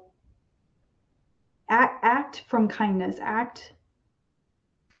know, act from kindness, act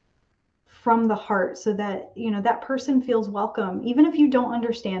from the heart, so that, you know, that person feels welcome, even if you don't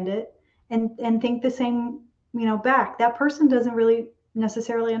understand it and think the same, you know, back. That person doesn't really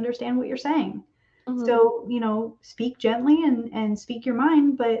necessarily understand what you're saying. Mm-hmm. So, you know, speak gently and speak your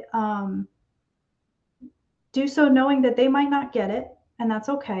mind, but do so knowing that they might not get it, and that's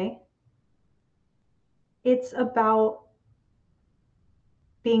okay. It's about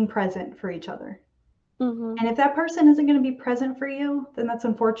being present for each other. Mm-hmm. And if that person isn't going to be present for you, then that's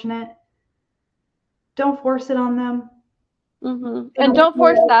unfortunate. Don't force it on them. Mm-hmm. And don't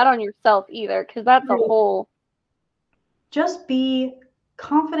force that on yourself either, because that's a whole. Just be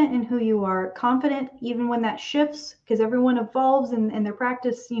confident in who you are, confident even when that shifts, because everyone evolves and their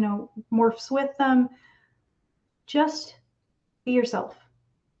practice, you know, morphs with them. Just be yourself.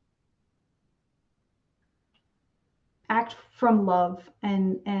 Act from love,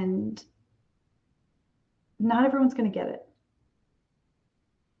 and not everyone's going to get it.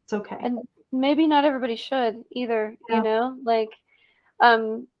 It's okay. And maybe not everybody should either, Yeah. you know, like,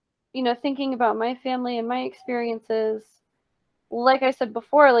 you know, thinking about my family and my experiences, like I said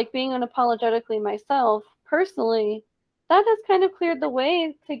before, like being unapologetically myself personally, that has kind of cleared the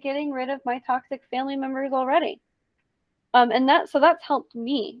way to getting rid of my toxic family members already. And that's helped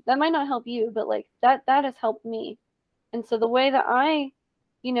me. That might not help you, but like that has helped me. And so the way that I,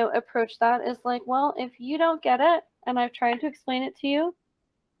 you know, approach that is like, well, if you don't get it and I've tried to explain it to you,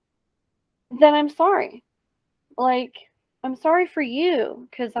 then I'm sorry. Like, I'm sorry for you,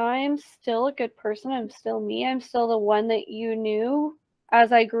 because I'm still a good person. I'm still me. I'm still the one that you knew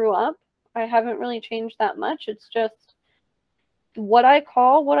as I grew up. I haven't really changed that much. It's just what I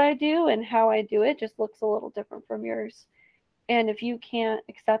call what I do and how I do it just looks a little different from yours. And if you can't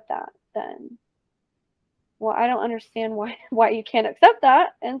accept that, then, well, I don't understand why you can't accept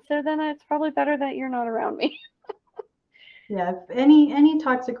that. And so then it's probably better that you're not around me. Yeah, if any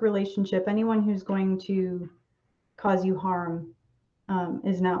toxic relationship, anyone who's going to cause you harm,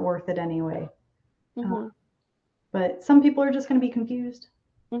 is not worth it anyway. Mm-hmm. But some people are just going to be confused.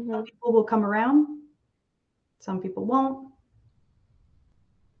 Mm-hmm. Some people will come around. Some people won't.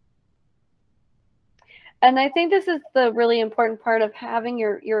 And I think this is the really important part of having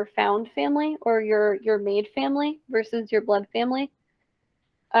your found family or your made family versus your blood family.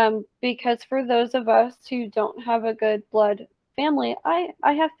 Because for those of us who don't have a good blood family, I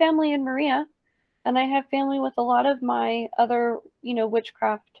have family in Maria, and I have family with a lot of my other, you know,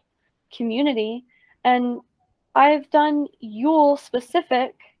 witchcraft community, and I've done Yule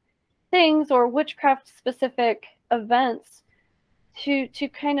specific things or witchcraft specific events to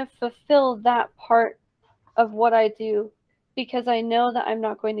kind of fulfill that part of what I do, because I know that I'm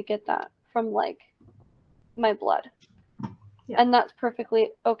not going to get that from like my blood. Yeah. And that's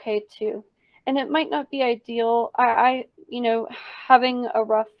perfectly okay too. And it might not be ideal. I you know, having a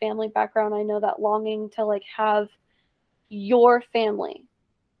rough family background, I know that longing to like have your family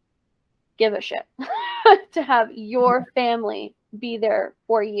give a shit, to have your family be there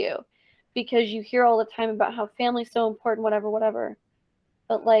for you, because you hear all the time about how family's so important, whatever.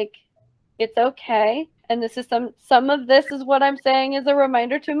 But like, it's okay. And this is some of this is what I'm saying as a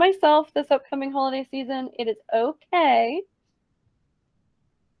reminder to myself this upcoming holiday season. It is okay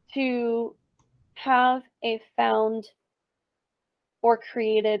to have a found or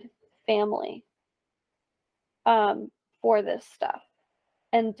created family for this stuff,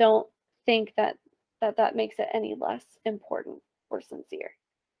 and don't think that makes it any less important or sincere.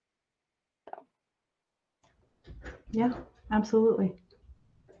 So. Yeah, absolutely.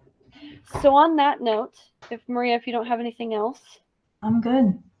 So on that note, if you don't have anything else, I'm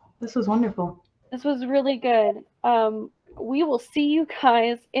good. This was wonderful. this was really good. We will see you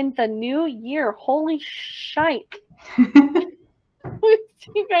guys in the new year. Holy shite. We'll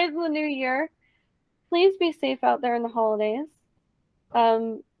see you guys in the new year. Please be safe out there in the holidays.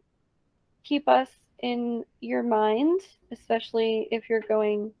 Keep us in your mind, especially if you're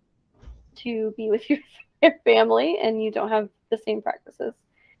going to be with your family and you don't have the same practices.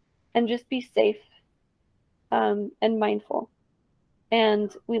 And just be safe and mindful.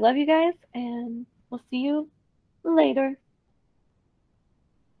 And we love you guys, and we'll see you later.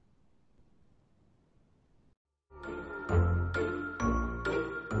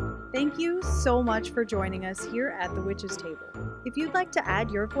 Thank you so much for joining us here at the Witch's Table. If you'd like to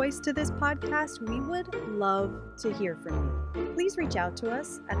add your voice to this podcast, we would love to hear from you. Please reach out to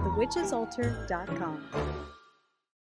us at thewitchesaltar.com.